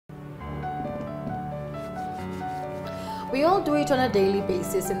We all do it on a daily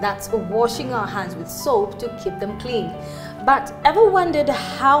basis, and that's washing our hands with soap to keep them clean. But ever wondered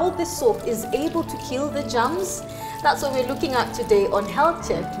how the soap is able to kill the germs? That's what we're looking at today on Health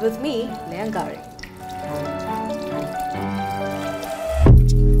Check with me, Leangari.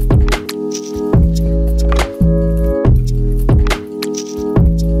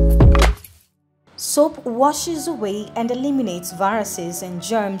 Soap washes away and eliminates viruses and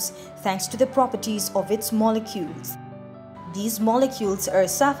germs thanks to the properties of its molecules. These molecules are a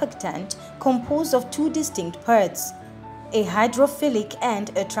surfactant composed of two distinct parts, a hydrophilic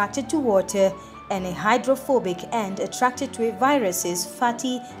end attracted to water and a hydrophobic end attracted to a virus's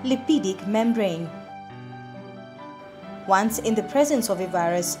fatty lipidic membrane. Once in the presence of a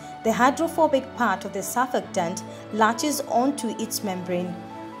virus, the hydrophobic part of the surfactant latches onto its membrane,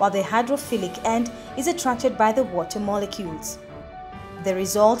 while the hydrophilic end is attracted by the water molecules. The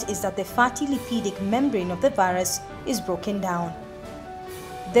result is that the fatty lipidic membrane of the virus is broken down.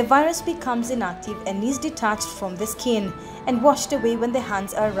 The virus becomes inactive and is detached from the skin and washed away when the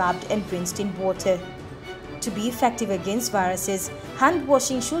hands are rubbed and rinsed in water. To be effective against viruses, hand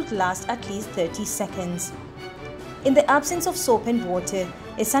washing should last at least 30 seconds. In the absence of soap and water,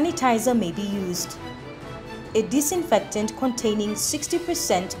 a sanitizer may be used. A disinfectant containing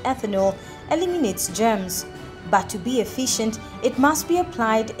 60% ethanol eliminates germs, but to be efficient, it must be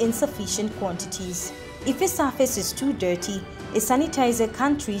applied in sufficient quantities. If a surface is too dirty, a sanitizer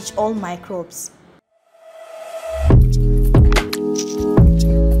can't reach all microbes.